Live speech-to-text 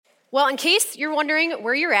Well, in case you're wondering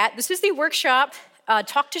where you're at, this is the workshop,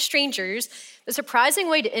 Talk to Strangers, the surprising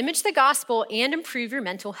way to image the gospel and improve your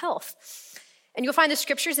mental health. And you'll find the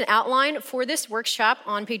scriptures and outline for this workshop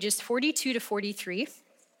on pages 42 to 43.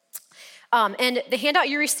 And the handout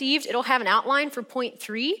you received, it'll have an outline for point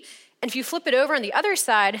 3. And if you flip it over on the other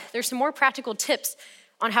side, there's some more practical tips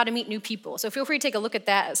on how to meet new people. So feel free to take a look at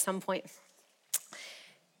that at some point.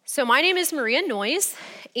 So my name is Maria Noyes,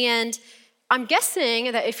 and I'm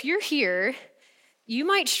guessing that if you're here, you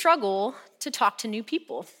might struggle to talk to new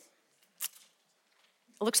people.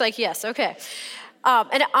 It looks like yes, okay.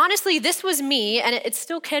 And honestly, this was me, and it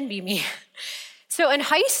still can be me. So in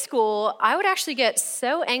high school, I would actually get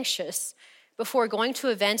so anxious before going to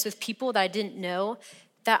events with people that I didn't know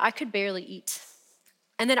that I could barely eat.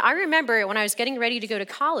 And then I remember when I was getting ready to go to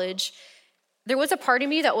college, there was a part of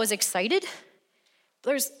me that was excited.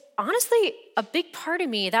 There's honestly a big part of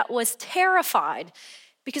me that was terrified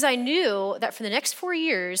because I knew that for the next 4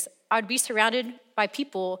 years, I'd be surrounded by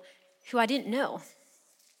people who I didn't know.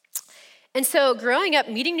 And so growing up,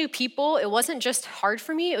 meeting new people, it wasn't just hard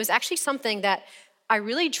for me. It was actually something that I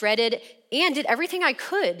really dreaded and did everything I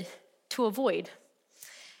could to avoid.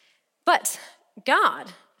 But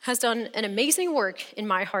God has done an amazing work in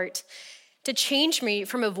my heart to change me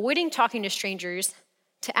from avoiding talking to strangers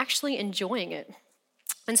to actually enjoying it.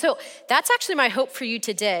 And so that's actually my hope for you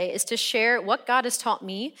today, is to share what God has taught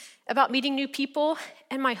me about meeting new people.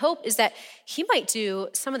 And my hope is that He might do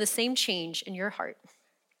some of the same change in your heart.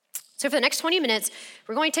 So for the next 20 minutes,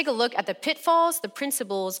 we're going to take a look at the pitfalls, the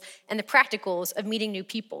principles, and the practicals of meeting new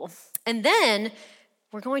people. And then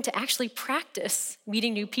we're going to actually practice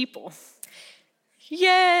meeting new people.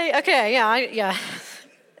 Yay, okay, yeah.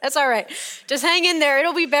 That's all right. Just hang in there.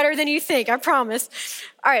 It'll be better than you think, I promise.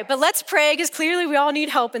 All right, but let's pray, because clearly we all need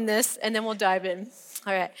help in this, and then we'll dive in.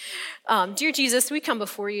 All right. Dear Jesus, we come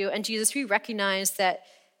before you, and Jesus, we recognize that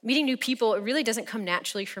meeting new people, it really doesn't come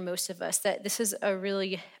naturally for most of us, that this is a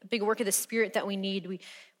really big work of the Spirit that we need.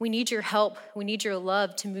 We need your help. We need your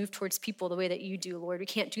love to move towards people the way that you do, Lord. We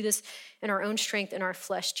can't do this in our own strength, in our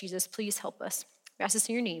flesh. Jesus, please help us. We ask this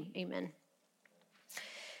in your name. Amen.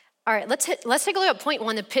 All right, let's take a look at point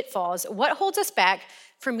 1, the pitfalls. What holds us back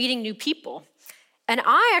from meeting new people? And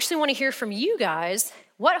I actually want to hear from you guys.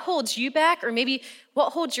 What holds you back, or maybe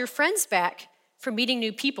what holds your friends back from meeting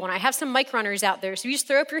new people? And I have some mic runners out there, so you just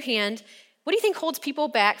throw up your hand. What do you think holds people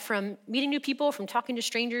back from meeting new people, from talking to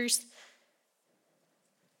strangers?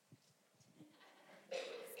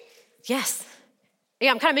 Yes.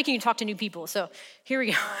 Yeah, I'm kind of making you talk to new people, so here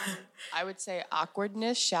we go. I would say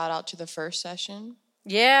awkwardness. Shout out to the first session.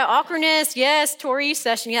 Yeah, awkwardness. Yes, Tori's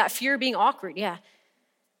session. Yeah, fear of being awkward. Yeah.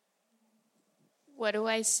 What do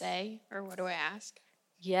I say, or what do I ask?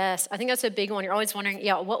 Yes, I think that's a big one. You're always wondering,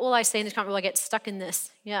 what will I say in this conversation? Will I get stuck in this?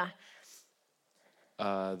 Yeah.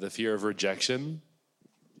 The fear of rejection.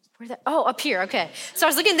 Where's that? Oh, up here. Okay. So I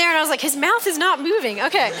was looking there, and I was like, his mouth is not moving.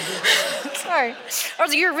 Okay. Sorry. I was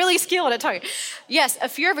like, you're really skilled at talking. Yes, a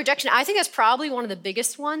fear of rejection. I think that's probably one of the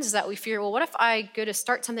biggest ones, is that we fear, well, what if I go to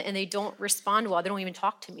start something and they don't respond well? They don't even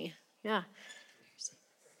talk to me. Yeah.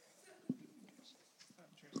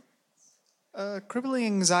 Crippling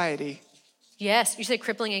anxiety. Yes, you say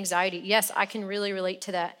crippling anxiety. Yes, I can really relate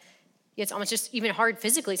to that. It's almost just even hard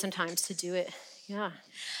physically sometimes to do it. Yeah.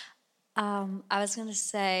 I was going to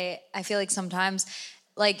say, I feel like sometimes,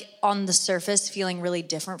 like on the surface, feeling really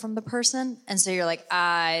different from the person. And so you're like,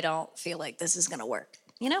 I don't feel like this is going to work,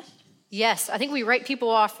 you know? Yes, I think we write people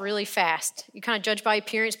off really fast. You kind of judge by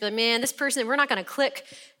appearance, but man, this person, we're not going to click.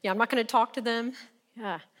 Yeah, I'm not going to talk to them.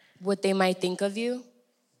 Yeah. What they might think of you.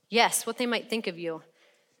 Yes, what they might think of you.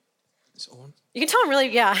 It's on. You can tell them really,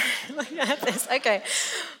 yeah. Okay.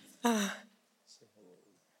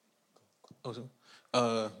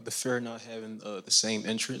 The fear of not having the same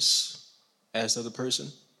interests as the other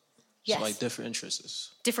person. Yes. So like different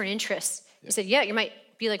interests. Different interests. Yeah. You said, yeah, you might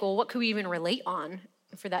be like, well, what could we even relate on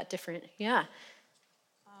for that different? Yeah.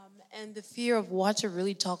 And the fear of what to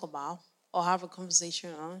really talk about or have a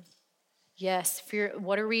conversation on. Yes, fear.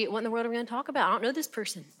 What in the world are we going to talk about? I don't know this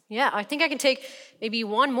person. Yeah, I think I can take maybe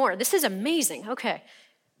one more. This is amazing. Okay.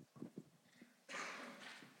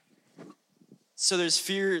 So there's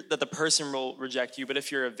fear that the person will reject you, but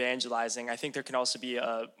if you're evangelizing, I think there can also be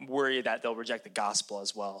a worry that they'll reject the gospel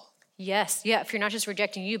as well. Yes, yeah, if you're not just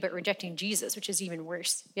rejecting you, but rejecting Jesus, which is even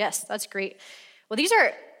worse. Yes, that's great. Well, these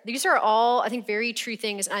are all, I think, very true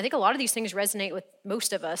things, and I think a lot of these things resonate with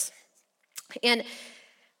most of us. And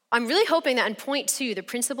I'm really hoping that in point 2, the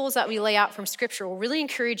principles that we lay out from Scripture will really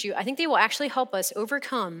encourage you. I think they will actually help us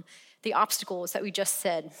overcome the obstacles that we just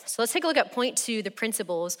said. So let's take a look at point 2, the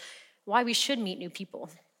principles, why we should meet new people.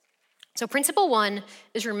 So principle 1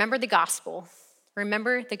 is remember the gospel.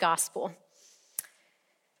 Remember the gospel.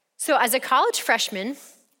 So as a college freshman,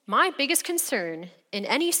 my biggest concern in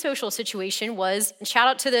any social situation was, and shout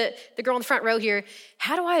out to the girl in the front row here,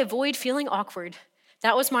 how do I avoid feeling awkward?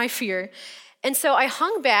 That was my fear. And so I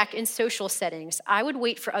hung back in social settings. I would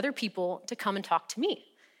wait for other people to come and talk to me.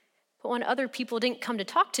 But when other people didn't come to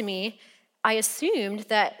talk to me, I assumed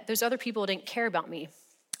that those other people didn't care about me.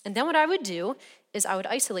 And then what I would do is I would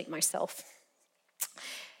isolate myself.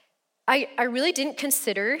 I really didn't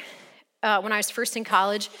consider when I was first in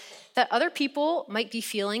college that other people might be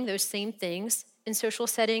feeling those same things in social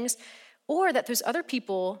settings, or that those other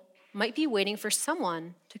people might be waiting for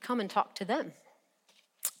someone to come and talk to them.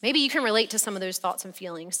 Maybe you can relate to some of those thoughts and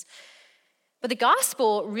feelings. But the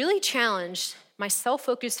gospel really challenged my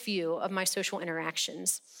self-focused view of my social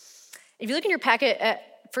interactions. If you look in your packet at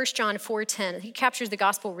 1 John 4:10, he captures the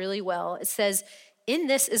gospel really well. It says, "In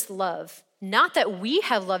this is love, not that we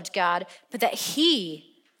have loved God, but that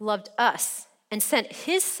he loved us and sent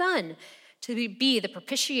his son to be the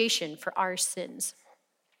propitiation for our sins."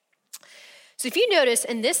 So if you notice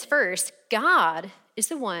in this verse, God is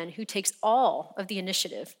the one who takes all of the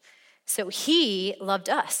initiative. So he loved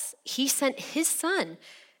us. He sent his son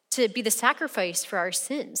to be the sacrifice for our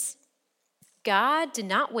sins. God did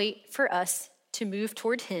not wait for us to move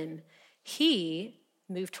toward him. He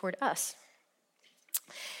moved toward us.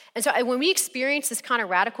 And so when we experience this kind of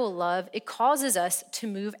radical love, it causes us to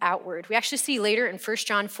move outward. We actually see later in 1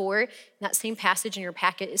 John 4, in that same passage in your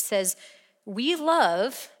packet, it says, "We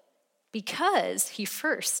love because he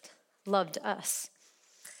first loved us."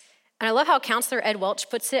 And I love how Counselor Ed Welch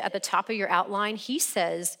puts it at the top of your outline. He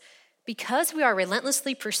says, "Because we are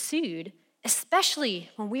relentlessly pursued, especially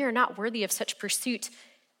when we are not worthy of such pursuit,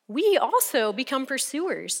 we also become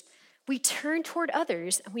pursuers. We turn toward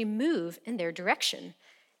others and we move in their direction.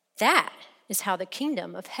 That is how the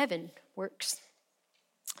kingdom of heaven works."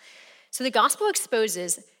 So the gospel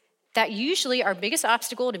exposes that usually our biggest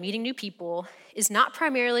obstacle to meeting new people is not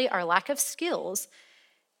primarily our lack of skills,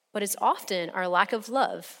 but it's often our lack of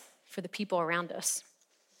love for the people around us.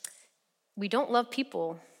 We don't love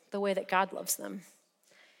people the way that God loves them.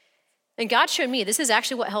 And God showed me, this is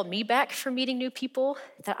actually what held me back from meeting new people,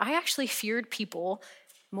 that I actually feared people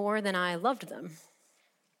more than I loved them.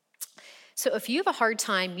 So if you have a hard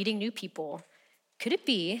time meeting new people, could it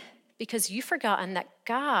be because you've forgotten that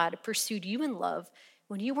God pursued you in love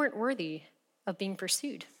when you weren't worthy of being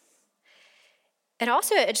pursued? And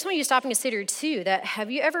also, I just want you to stop and consider too, that have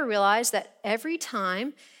you ever realized that every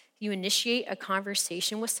time you initiate a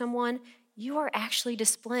conversation with someone, you are actually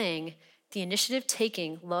displaying the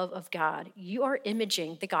initiative-taking love of God. You are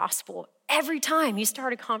imaging the gospel every time you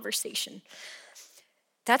start a conversation.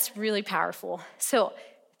 That's really powerful. So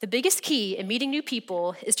the biggest key in meeting new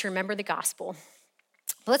people is to remember the gospel.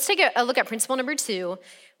 But let's take a look at principle number 2,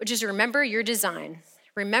 which is remember your design.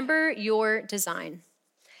 Remember your design.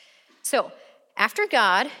 So after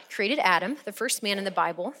God created Adam, the first man in the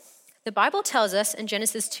Bible tells us in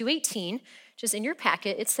Genesis 2:18, which is in your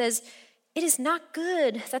packet, it says, "It is not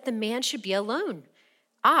good that the man should be alone.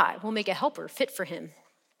 I will make a helper fit for him."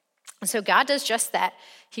 And so God does just that.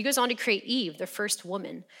 He goes on to create Eve, the first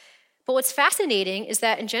woman. But what's fascinating is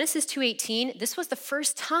that in Genesis 2:18, this was the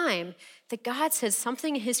first time that God said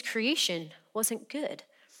something in his creation wasn't good.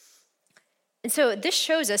 And so this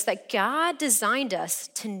shows us that God designed us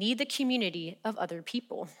to need the community of other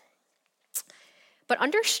people. But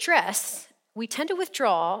under stress, we tend to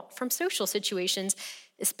withdraw from social situations,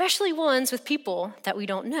 especially ones with people that we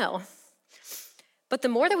don't know. But the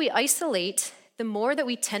more that we isolate, the more that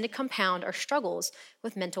we tend to compound our struggles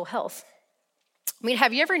with mental health. I mean,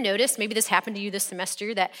 have you ever noticed, maybe this happened to you this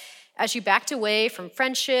semester, that as you backed away from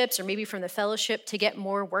friendships or maybe from the fellowship to get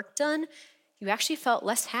more work done, you actually felt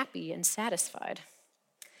less happy and satisfied?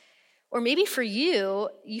 Or maybe for you,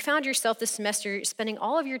 you found yourself this semester spending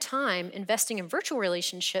all of your time investing in virtual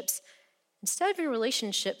relationships instead of in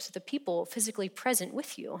relationships with the people physically present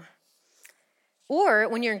with you. Or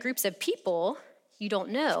when you're in groups of people you don't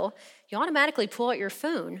know, you automatically pull out your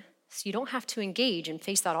phone so you don't have to engage and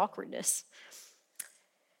face that awkwardness.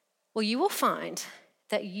 Well, you will find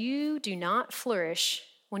that you do not flourish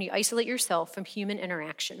when you isolate yourself from human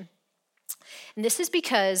interaction. And this is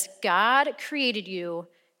because God created you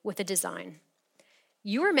with a design.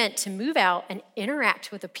 You are meant to move out and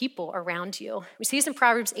interact with the people around you. We see this in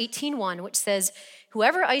Proverbs 18:1, which says,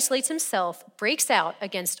 "Whoever isolates himself breaks out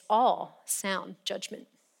against all sound judgment."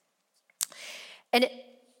 And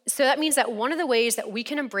so that means that one of the ways that we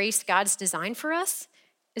can embrace God's design for us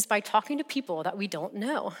is by talking to people that we don't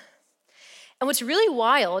know. And what's really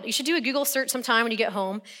wild, you should do a Google search sometime when you get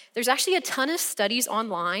home. There's actually a ton of studies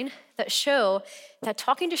online that show that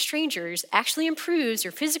talking to strangers actually improves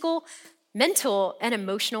your physical, mental, and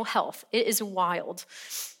emotional health. It is wild.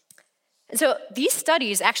 And so these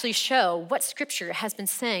studies actually show what Scripture has been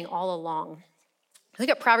saying all along. Look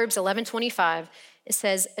at Proverbs 11:25. It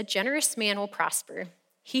says, "A generous man will prosper.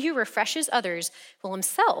 He who refreshes others will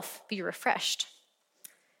himself be refreshed."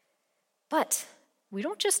 But we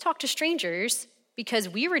don't just talk to strangers because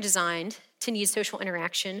we were designed to need social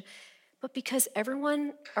interaction, but because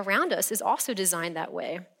everyone around us is also designed that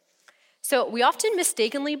way. So we often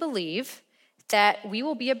mistakenly believe that we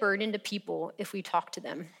will be a burden to people if we talk to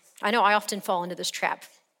them. I know I often fall into this trap.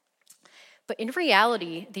 But in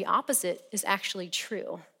reality, the opposite is actually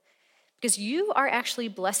true. Because you are actually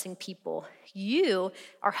blessing people. You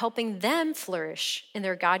are helping them flourish in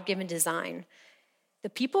their God-given design. The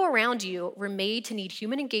people around you were made to need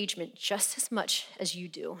human engagement just as much as you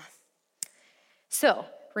do. So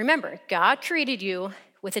remember, God created you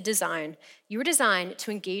with a design. You were designed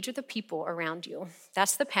to engage with the people around you.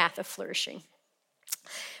 That's the path of flourishing.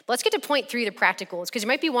 But let's get to point 3, the practicals, because you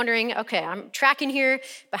might be wondering, okay, I'm tracking here,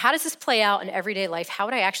 but how does this play out in everyday life? How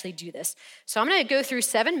would I actually do this? So I'm going to go through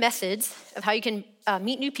 7 methods of how you can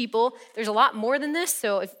meet new people. There's a lot more than this,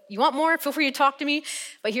 so if you want more, feel free to talk to me.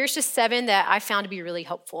 But here's just 7 that I found to be really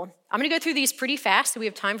helpful. I'm going to go through these pretty fast so we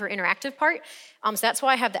have time for interactive part. So that's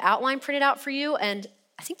why I have the outline printed out for you, and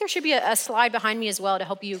I think there should be a slide behind me as well to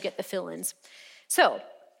help you get the fill-ins. So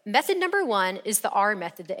method number 1 is the R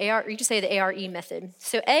method, or you can say the ARE method.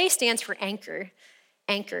 So A stands for anchor.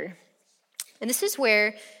 And this is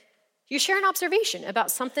where you share an observation about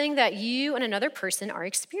something that you and another person are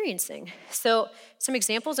experiencing. So some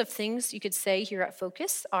examples of things you could say here at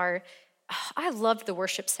Focus are, I loved the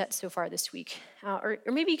worship set so far this week. Or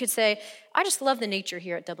maybe you could say, I just love the nature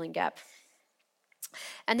here at Dublin Gap.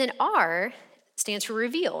 And then R stands for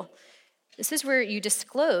reveal. This is where you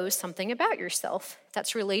disclose something about yourself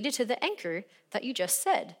that's related to the anchor that you just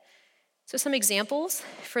said. So some examples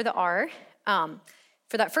for the R.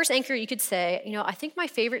 For that first anchor, you could say, I think my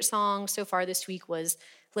favorite song so far this week was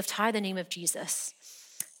Lift High the Name of Jesus.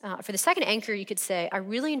 For the second anchor, you could say, I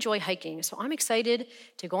really enjoy hiking, so I'm excited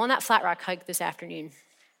to go on that flat rock hike this afternoon.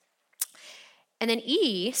 And then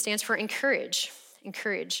E stands for encourage.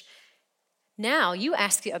 Now you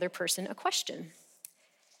ask the other person a question.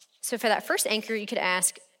 So for that first anchor, you could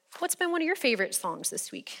ask, what's been one of your favorite songs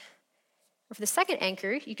this week? Or for the second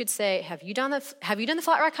anchor, you could say, have you done the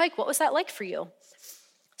flat rock hike? What was that like for you?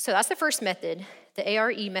 So that's the first method, the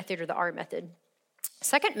ARE method or the R method.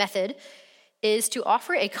 Second method is to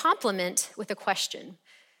offer a compliment with a question.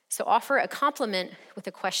 So offer a compliment with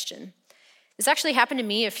a question. This actually happened to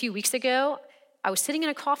me a few weeks ago. I was sitting in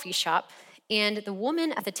a coffee shop, and the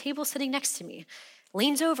woman at the table sitting next to me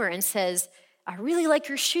leans over and says, I really like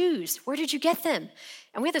your shoes. Where did you get them?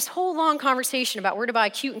 And we had this whole long conversation about where to buy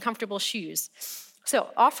cute and comfortable shoes. So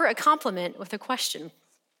offer a compliment with a question.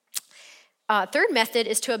 Third method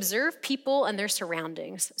is to observe people and their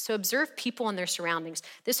surroundings. So observe people and their surroundings.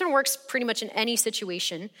 This one works pretty much in any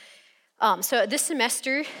situation. So this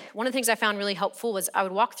semester, one of the things I found really helpful was I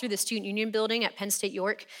would walk through the Student Union building at Penn State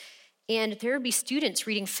York, and there would be students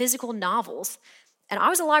reading physical novels. And I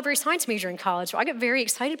was a library science major in college, so I got very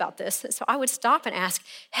excited about this. So I would stop and ask,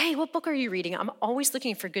 hey, what book are you reading? I'm always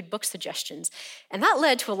looking for good book suggestions. And that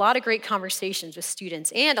led to a lot of great conversations with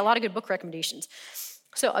students and a lot of good book recommendations.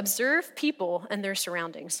 So observe people and their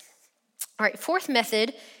surroundings. All right, fourth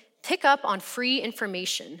method, pick up on free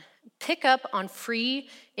information. Pick up on free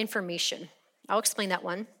information. I'll explain that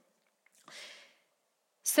one.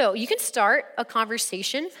 So you can start a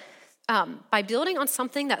conversation by building on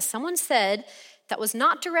something that someone said that was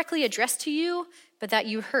not directly addressed to you, but that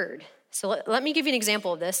you heard. So let me give you an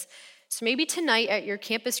example of this. So maybe tonight at your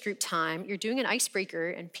campus group time, you're doing an icebreaker,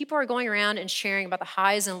 and people are going around and sharing about the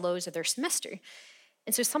highs and lows of their semester.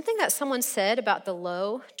 And so something that someone said about the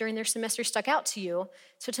low during their semester stuck out to you.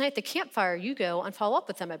 So tonight at the campfire, you go and follow up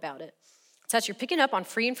with them about it. So that's you're picking up on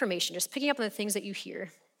free information, just picking up on the things that you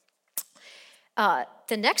hear.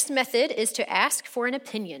 The next method is to ask for an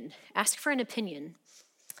opinion. Ask for an opinion.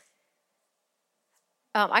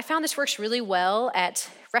 I found this works really well at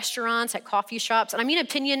restaurants, at coffee shops, and I mean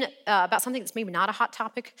opinion about something that's maybe not a hot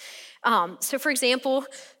topic. So for example,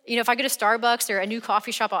 if I go to Starbucks or a new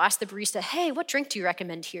coffee shop, I'll ask the barista, hey, what drink do you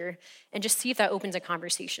recommend here? And just see if that opens a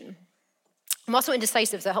conversation. I'm also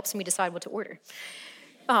indecisive, so that helps me decide what to order.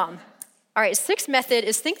 All right, sixth method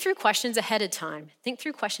is think through questions ahead of time. Think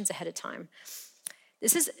through questions ahead of time.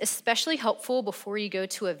 This is especially helpful before you go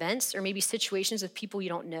to events or maybe situations with people you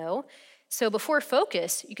don't know. So before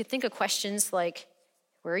focus, you could think of questions like,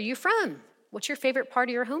 where are you from? What's your favorite part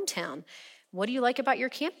of your hometown? What do you like about your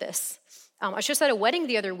campus? I was just at a wedding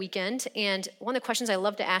the other weekend, and one of the questions I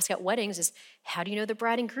love to ask at weddings is, how do you know the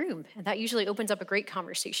bride and groom? And that usually opens up a great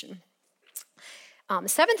conversation.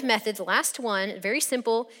 Seventh method, the last one, very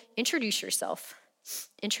simple, introduce yourself.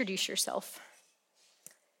 Introduce yourself.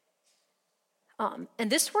 And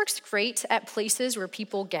this works great at places where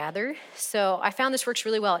people gather. So I found this works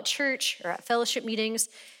really well at church or at fellowship meetings.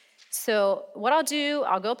 So what I'll do,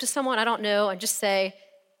 I'll go up to someone I don't know and just say,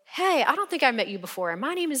 hey, I don't think I've met you before.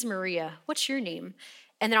 My name is Maria. What's your name?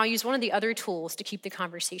 And then I'll use one of the other tools to keep the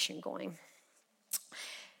conversation going.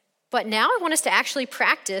 But now I want us to actually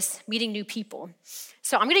practice meeting new people.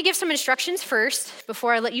 So I'm going to give some instructions first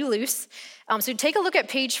before I let you loose. So take a look at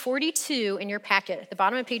page 42 in your packet, at the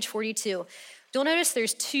bottom of page 42. You'll notice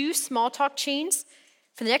there's 2 small talk chains.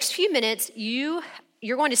 For the next few minutes, you're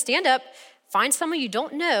going to stand up, find someone you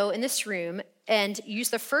don't know in this room, and use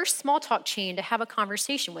the first small talk chain to have a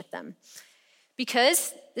conversation with them.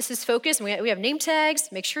 Because this is focused, and we have name tags,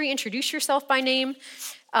 make sure you introduce yourself by name,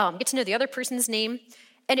 get to know the other person's name.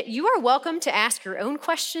 And you are welcome to ask your own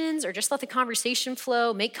questions or just let the conversation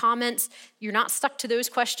flow, make comments. You're not stuck to those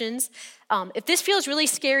questions. If this feels really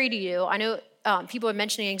scary to you, I know people are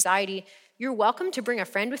mentioning anxiety, you're welcome to bring a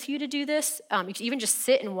friend with you to do this. You can even just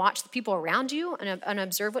sit and watch the people around you and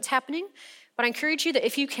observe what's happening. But I encourage you that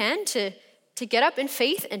if you can, to get up in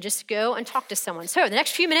faith and just go and talk to someone. So the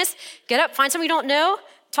next few minutes, get up, find someone you don't know,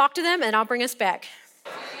 talk to them, and I'll bring us back.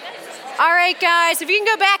 All right, guys, if you can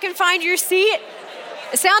go back and find your seat.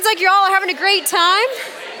 It sounds like you all are having a great time.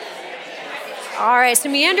 All right, so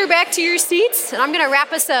meander back to your seats, and I'm going to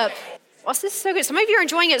wrap us up. Well, this is so good. Some of you are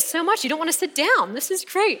enjoying it so much you don't want to sit down. This is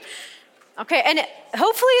great. Okay, and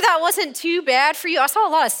hopefully that wasn't too bad for you. I saw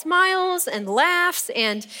a lot of smiles and laughs,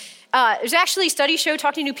 and there's actually studies show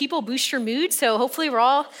talking to new people boosts your mood, so hopefully we're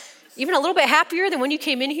all even a little bit happier than when you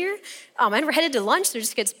came in here. And we're headed to lunch, so it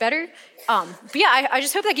just gets better. But yeah, I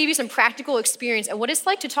just hope that gave you some practical experience of what it's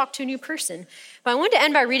like to talk to a new person. But I wanted to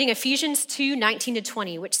end by reading Ephesians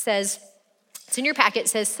 2:19-20, which says, it's in your packet, it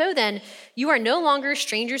says, so then, you are no longer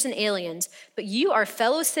strangers and aliens, but you are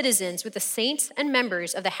fellow citizens with the saints and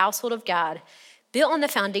members of the household of God, built on the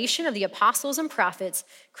foundation of the apostles and prophets,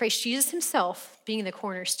 Christ Jesus himself being the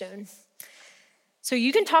cornerstone. So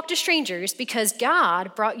you can talk to strangers because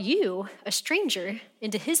God brought you, a stranger,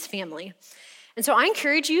 into his family. And so I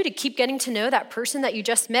encourage you to keep getting to know that person that you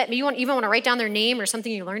just met. Maybe you even want to write down their name or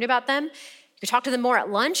something you learned about them. You can talk to them more at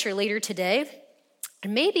lunch or later today.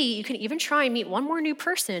 And maybe you can even try and meet one more new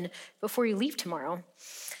person before you leave tomorrow.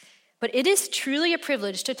 But it is truly a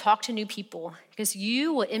privilege to talk to new people because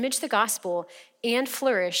you will image the gospel and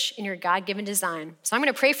flourish in your God-given design. So I'm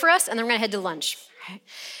going to pray for us, and then we're going to head to lunch.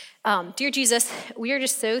 Dear Jesus, we are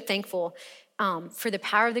just so thankful for the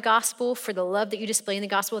power of the gospel, for the love that you display in the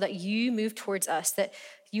gospel, that you moved towards us, that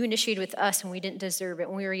you initiated with us when we didn't deserve it.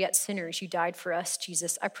 When we were yet sinners, you died for us,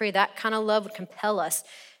 Jesus. I pray that kind of love would compel us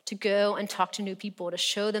to go and talk to new people, to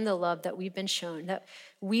show them the love that we've been shown, that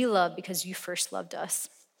we love because you first loved us.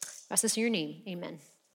 I ask this in your name, amen.